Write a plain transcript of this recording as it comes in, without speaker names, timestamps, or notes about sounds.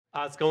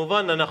אז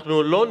כמובן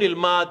אנחנו לא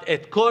נלמד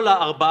את כל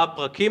הארבעה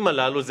פרקים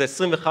הללו, זה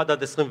 21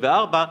 עד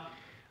 24,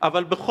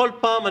 אבל בכל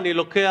פעם אני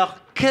לוקח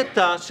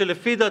קטע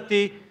שלפי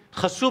דעתי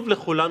חשוב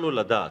לכולנו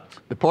לדעת.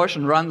 The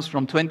portion runs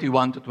from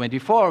 21 to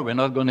 24. We're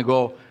not going to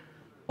go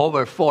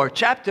over 4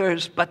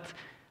 chapters, but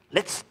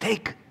let's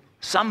take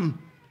some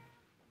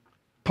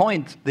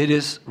point that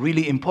is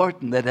really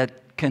important that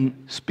can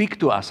speak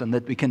to us and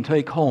that we can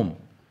take home.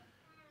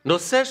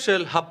 נושא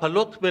של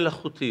הפלות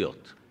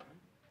מלאכותיות.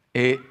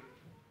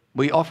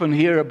 We often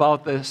hear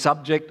about the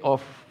subject of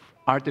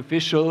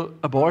artificial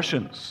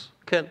abortions.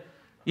 כן.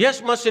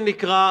 יש מה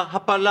שנקרא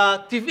הפלה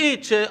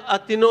טבעית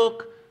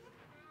שהתינוק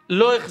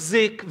לא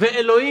החזיק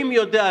ואלוהים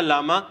יודע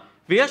למה,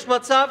 ויש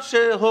מצב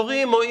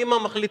שהורים או אמא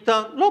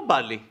מחליטה לא בא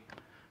לי.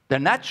 The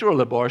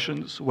natural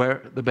abortions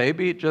where the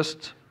baby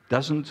just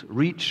doesn't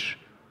reach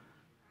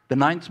the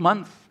 9th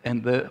month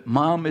and the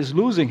mom is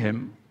losing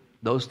him.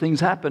 Those things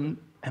happen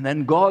and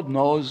then God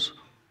knows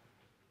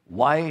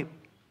why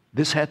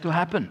this had to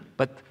happen.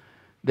 But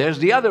there's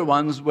the other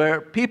ones where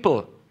people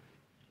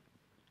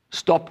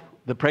stop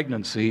the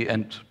pregnancy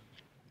and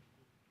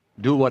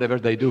do whatever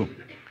they do.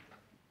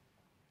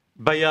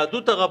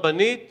 ביהדות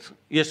הרבנית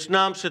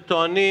ישנם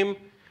שטוענים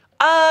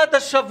עד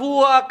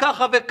השבוע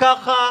ככה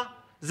וככה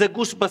זה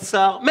גוש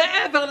בשר,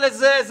 מעבר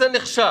לזה זה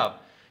נחשב.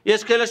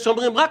 יש כאלה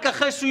שאומרים רק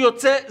אחרי שהוא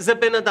יוצא זה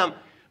בן אדם.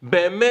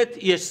 באמת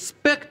יש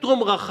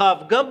ספקטרום רחב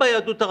גם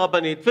ביהדות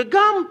הרבנית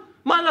וגם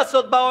מה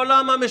לעשות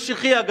בעולם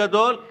המשיחי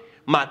הגדול,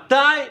 מתי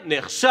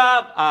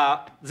נחשב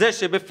זה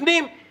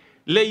שבפנים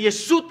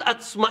לישות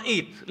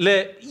עצמאית,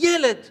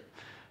 לילד.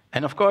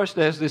 And of course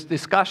there's this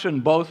discussion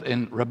both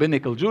in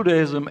rabbinical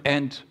Judaism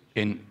and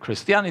in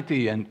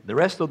Christianity and the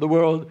rest of the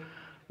world,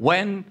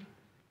 when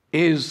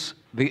is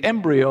the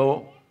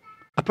embryo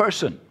a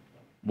person?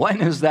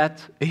 When is that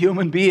a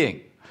human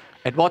being?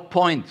 At what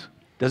point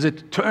does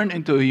it turn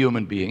into a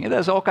human being? And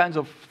there's all kinds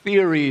of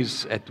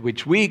theories at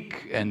which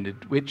week and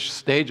at which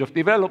stage of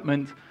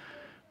development,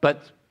 but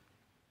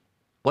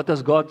what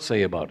does God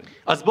say about it?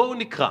 אז בואו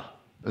נקרא.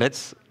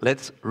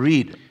 Let's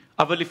read.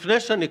 אבל לפני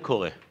שאני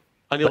קורא,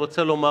 אני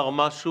רוצה לומר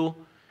משהו,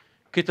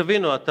 כי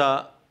תבינו,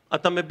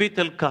 אתה מביט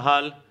אל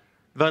קהל,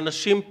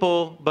 ואנשים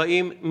פה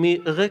באים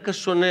מרקע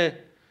שונה.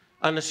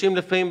 אנשים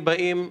לפעמים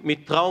באים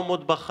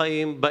מטראומות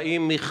בחיים,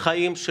 באים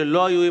מחיים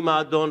שלא היו עם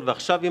האדון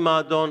ועכשיו עם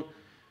האדון.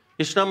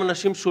 ישנם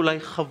אנשים שאולי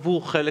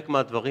חוו חלק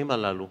מהדברים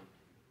הללו.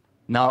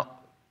 Now,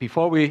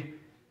 before we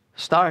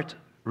start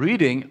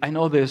reading, I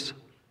know there's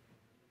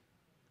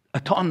a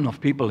ton of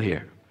people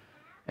here.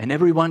 And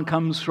everyone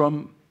comes from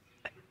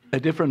a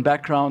different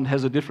background,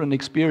 has a different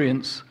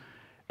experience.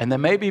 And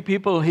there may be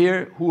people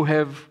here who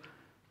have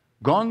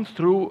gone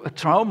through a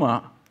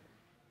trauma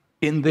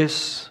in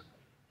this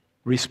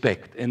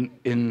respect,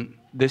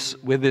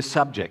 with this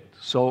subject.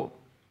 So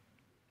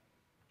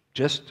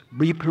just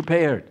be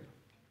prepared.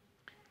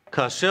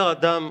 כאשר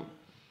אדם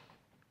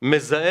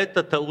מזהה את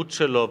הטעות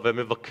שלו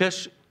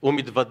ומבקש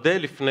ומתוודה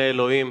לפני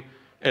אלוהים,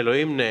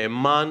 אלוהים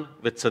נאמן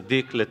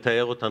וצדיק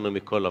לתאר אותנו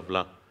מכל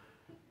עוולה.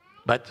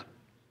 But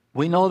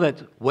we know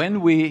that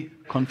when we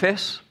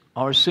confess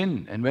our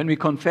sin and when we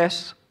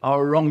confess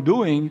our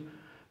wrongdoing,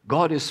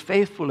 God is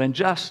faithful and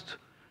just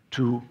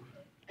to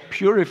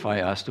purify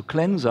us, to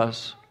cleanse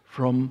us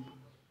from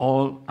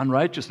all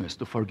unrighteousness,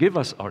 to forgive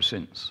us our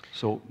sins.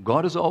 So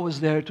God is always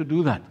there to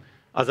do that.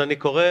 אז אני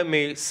קורא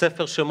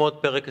מספר שמות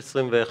פרק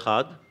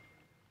 21.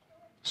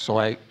 So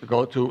I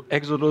go to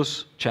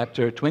Exodus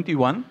chapter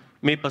 21.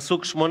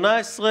 מפסוק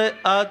 18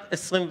 עד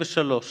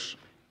 23.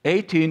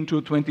 18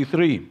 to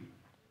 23.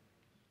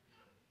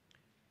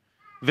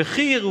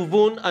 וכי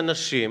ירבון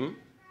אנשים,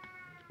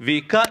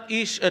 ויקע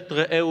איש את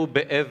רעהו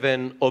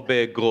באבן או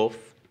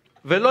באגרוף,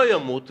 ולא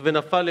ימות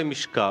ונפל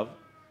למשכב,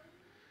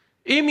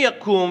 אם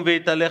יקום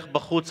ויתהלך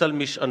בחוץ על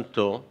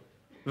משענתו,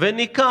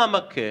 וניקע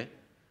המכה,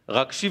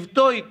 רק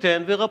שבטו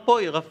ייתן ורפו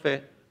ירפא.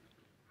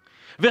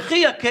 וכי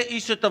יכה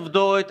איש את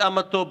עבדו את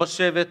אמתו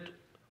בשבט,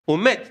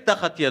 ומת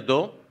תחת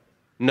ידו,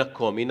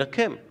 נקום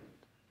ינקם.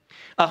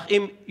 אך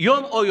אם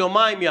יום או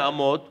יומיים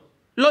יעמוד,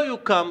 לא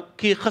יוקם,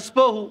 כי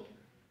חספו הוא.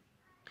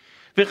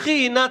 וכי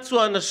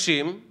ינצו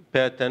אנשים, pay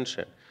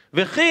attention,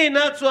 וכי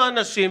ינצו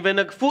אנשים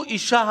ונגפו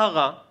אישה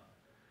הרע,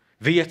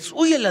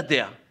 ויצאו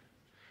ילדיה,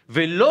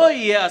 ולא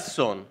יהיה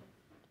אסון.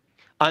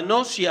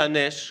 אנוש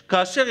יענש,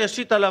 כאשר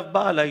ישית עליו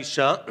בעל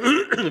האישה,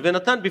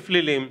 ונתן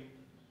בפלילים.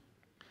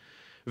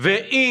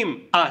 ואם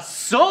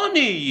אסון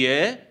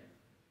יהיה,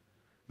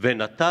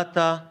 ונתת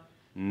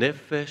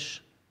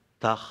נפש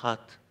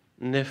תחת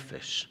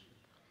נפש.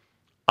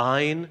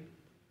 עין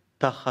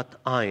תחת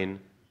עין,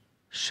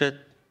 שת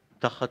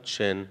תחת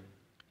שן,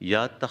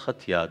 יד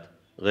תחת יד,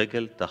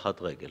 רגל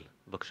תחת רגל.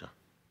 בבקשה.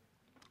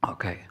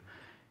 Okay.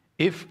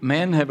 If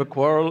men have a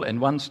quarrel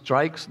and one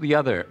strikes the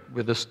other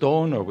with a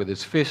stone or with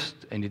his fist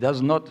and he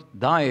does not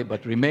die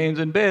but remains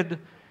in bed,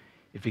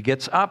 if he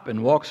gets up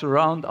and walks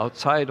around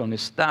outside on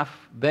his staff,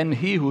 then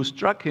he who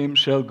struck him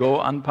shall go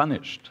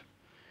unpunished.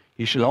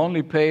 He shall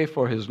only pay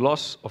for his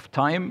loss of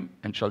time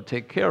and shall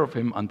take care of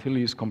him until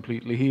he is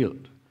completely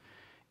healed.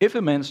 If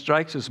a man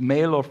strikes his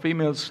male or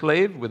female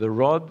slave with a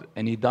rod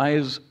and he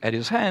dies at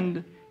his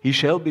hand, he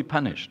shall be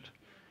punished.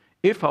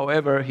 If,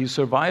 however, he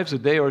survives a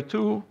day or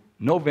two,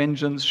 no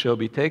vengeance shall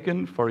be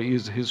taken, for he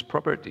is his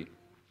property.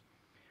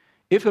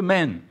 If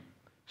men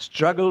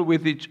struggle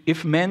with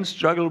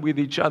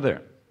each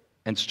other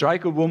and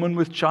strike a woman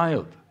with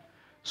child,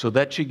 so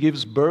that she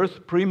gives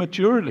birth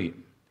prematurely,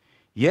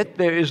 yet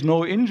there is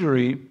no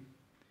injury,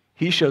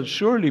 he shall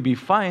surely be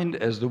fined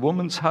as the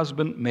woman's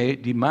husband may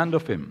demand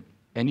of him,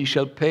 and he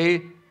shall pay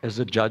as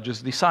the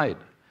judges decide.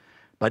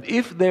 But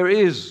if there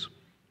is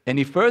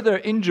any further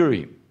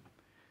injury,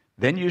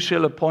 then you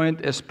shall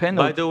appoint as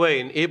penalty. By the way,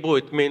 in Hebrew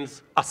it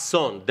means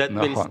ason. That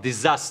means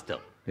disaster.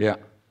 Yeah.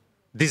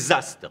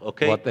 Disaster,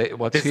 okay?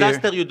 What's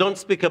disaster, here? you don't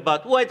speak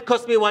about, well, it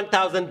cost me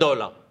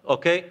 $1,000,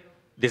 okay?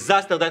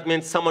 Disaster, that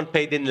means someone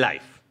paid in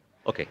life.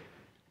 Okay.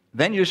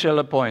 Then you shall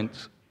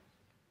appoint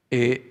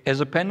as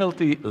a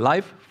penalty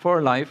life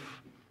for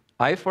life,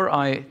 eye for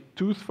eye,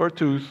 tooth for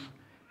tooth,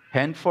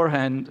 hand for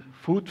hand,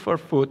 foot for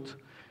foot,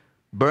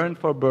 burn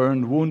for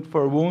burn, wound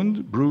for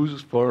wound,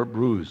 bruise for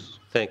bruise.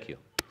 Thank you.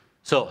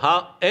 So,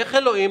 איך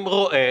אלוהים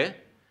רואה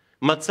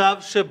מצב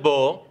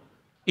שבו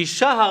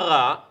אישה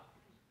הרה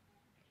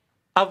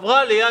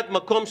עברה ליד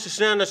מקום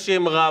ששני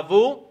אנשים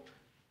רבו,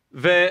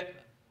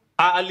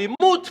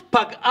 והאלימות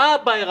פגעה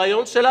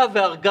בהיריון שלה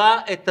והרגה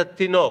את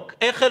התינוק.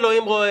 איך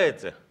אלוהים רואה את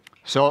זה?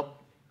 So,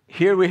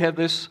 here we have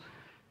this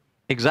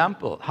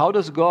example. How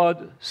does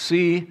God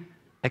see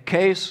a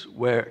case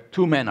where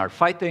two men are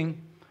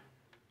fighting,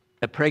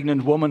 a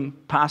pregnant woman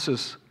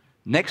passes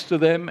next to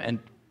them and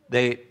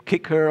they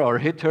kick her or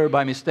hit her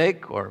by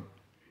mistake or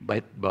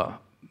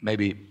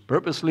maybe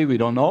purposely, we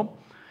don't know,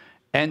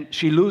 and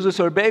she loses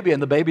her baby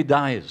and the baby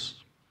dies.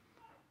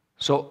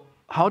 So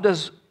how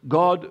does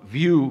God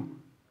view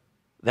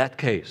that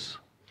case?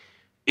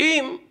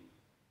 אם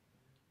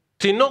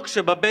תינוק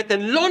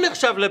שבבטן לא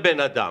נחשב לבן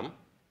אדם,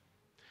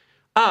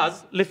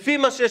 אז לפי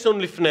מה שיש לנו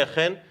לפני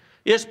כן,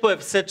 יש פה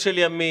הפסד של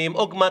ימים,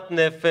 עוגמת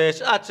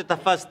נפש, עד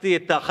שתפסתי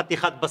את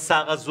החתיכת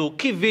בשר הזו,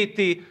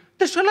 קיוויתי,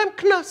 תשלם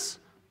קנס.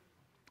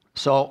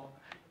 So,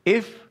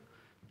 if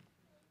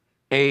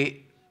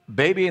a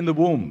baby in the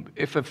womb,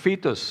 if a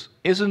fetus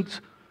isn't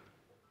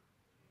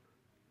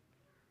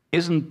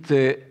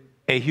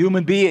a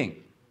human being,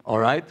 all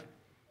right,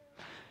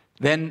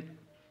 then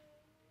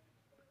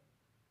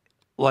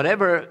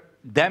whatever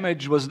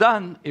damage was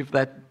done, if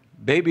that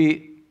baby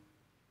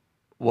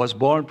was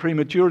born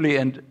prematurely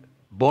and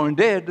born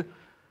dead,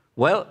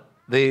 well,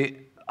 the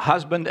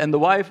husband and the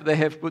wife, they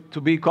have to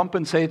be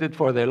compensated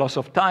for their loss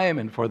of time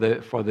and for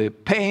the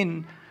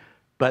pain,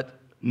 but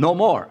no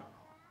more.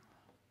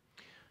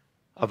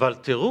 אבל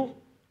תראו,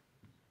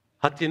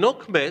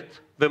 התינוק מת,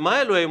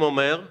 ומה אלוהים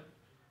אומר?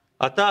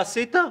 אתה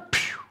עשית?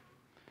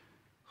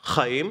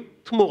 חיים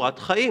תמורת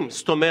חיים.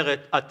 זאת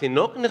אומרת,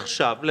 התינוק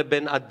נחשב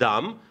לבן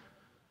אדם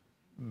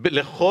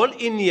לכל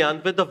עניין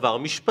ודבר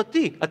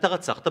משפטי. אתה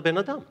רצחת בן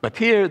אדם. But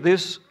here,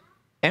 this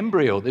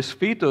embryo, this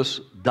fetus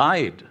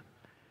died.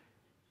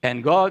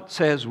 And God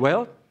says,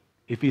 well,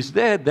 if he's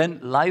dead, then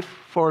life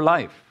for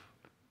life.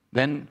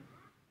 Then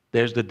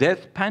there's the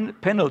death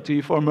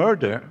penalty for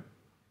murder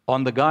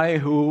on the guy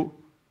who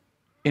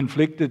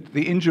inflicted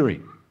the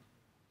injury.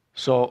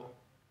 So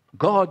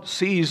God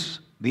sees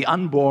the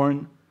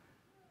unborn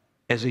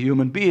as a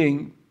human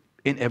being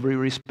in every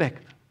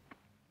respect.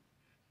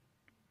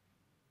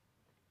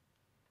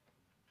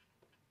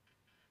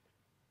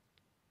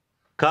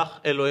 כך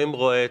אלוהים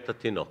רואה את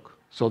התינוק.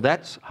 So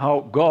that's how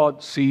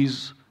God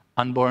sees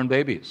unborn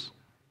babies.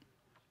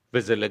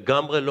 וזה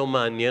לגמרי לא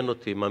מעניין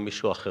אותי מה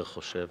מישהו אחר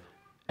חושב.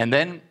 And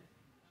then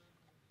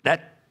that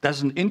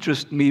doesn't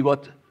interest me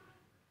what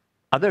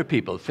other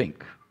people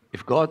think.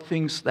 If God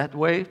thinks that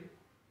way,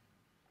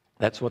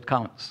 that's what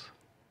counts.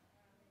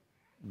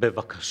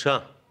 בבקשה,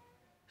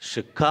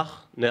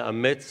 שכך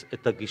נאמץ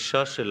את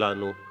הגישה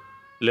שלנו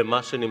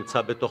למה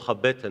שנמצא בתוך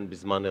הבטן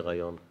בזמן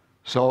הריון.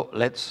 So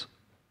let's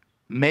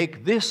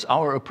make this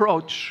our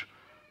approach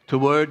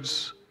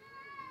towards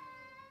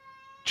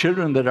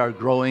children that are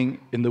growing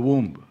in the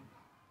womb.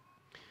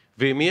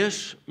 ואם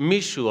יש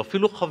מישהו,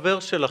 אפילו חבר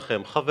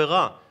שלכם,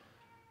 חברה,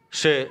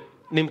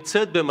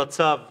 שנמצאת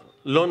במצב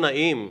לא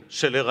נעים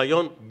של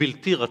הריון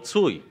בלתי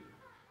רצוי,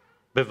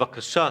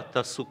 בבקשה,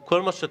 תעשו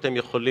כל מה שאתם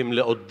יכולים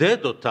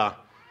לעודד אותה,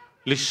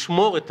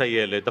 לשמור את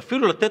הילד,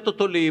 אפילו לתת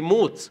אותו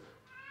לאימוץ.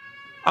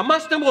 מה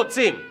שאתם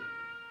רוצים,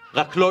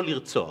 רק לא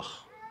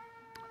לרצוח.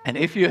 And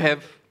if you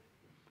have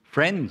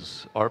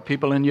friends or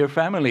people in your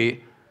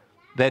family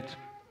that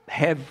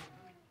have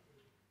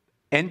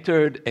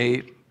entered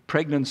a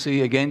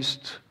pregnancy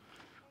against,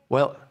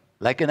 well,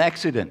 like an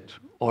accident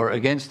or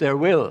against their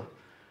will,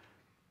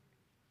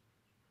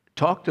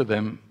 talk to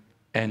them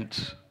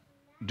and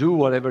do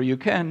whatever you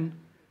can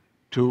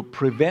to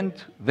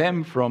prevent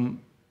them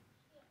from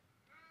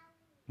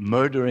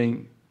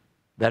murdering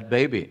that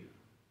baby.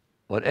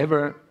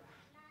 Whatever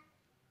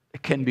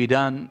can be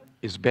done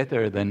is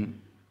better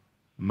than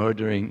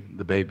murdering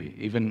the baby.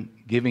 Even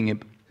giving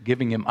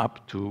him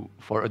up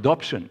for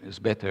adoption is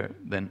better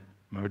than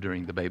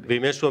murdering the baby.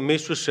 ואם יש לו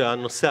מישהו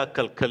שהנושא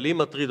הכלכלי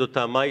מטריד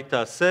אותה, מה היא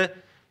תעשה?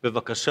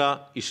 בבקשה,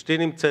 אשתי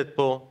נמצאת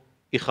פה,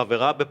 היא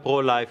חברה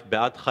בפרו-לייף,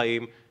 בעד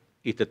חיים,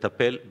 היא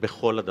תטפל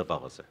בכל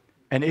הדבר הזה.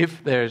 And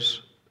if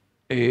there's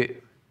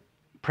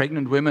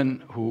pregnant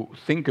women who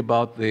think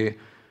about the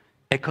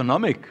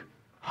economic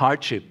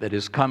hardship that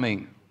is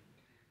coming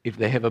if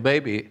they have a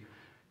baby,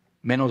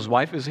 Menno's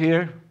wife is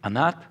here,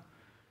 Anat,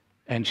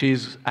 and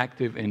she's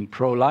active in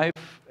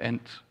pro-life, and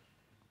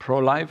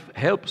pro-life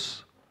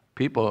helps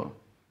people,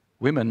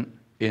 women,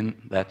 in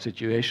that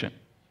situation.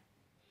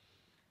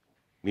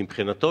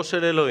 מבחינתו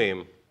של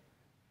אלוהים,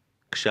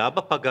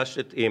 כשאבא פגש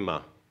את אמא,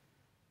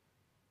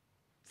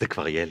 זה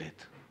כבר ילד.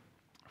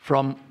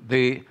 From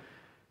the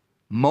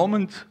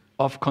moment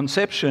of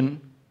conception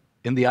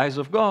in the eyes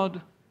of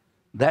God,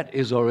 that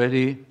is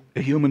already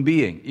a human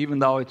being, even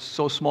though it's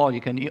so small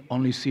you can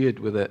only see it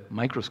with a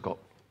microscope.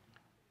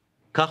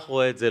 כך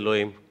רואה את זה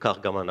אלוהים,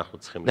 כך גם אנחנו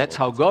צריכים לראות. That's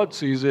how God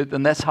sees it,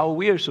 and that's how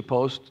we are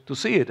supposed to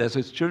see it as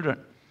his children.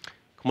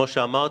 כמו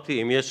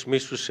שאמרתי, אם יש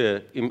מישהו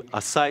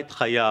שעשה את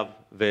חייו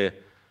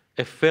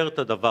והפר את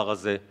הדבר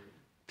הזה,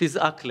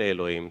 תזעק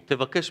לאלוהים,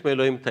 תבקש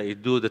מאלוהים את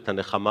העידוד, את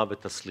הנחמה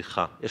ואת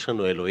הסליחה. יש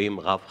לנו אלוהים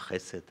רב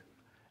חסד.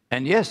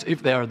 And yes,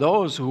 if there are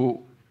those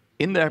who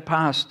in their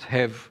past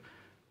have,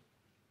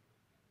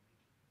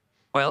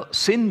 well,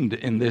 sinned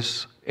in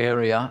this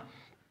area,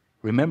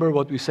 remember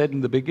what we said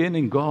in the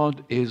beginning,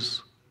 God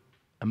is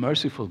a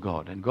merciful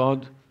God, and God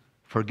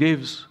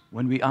forgives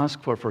when we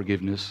ask for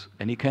forgiveness,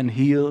 and he can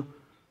heal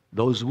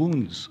those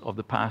wounds of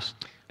the past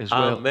as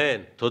well.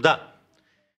 אמן. תודה.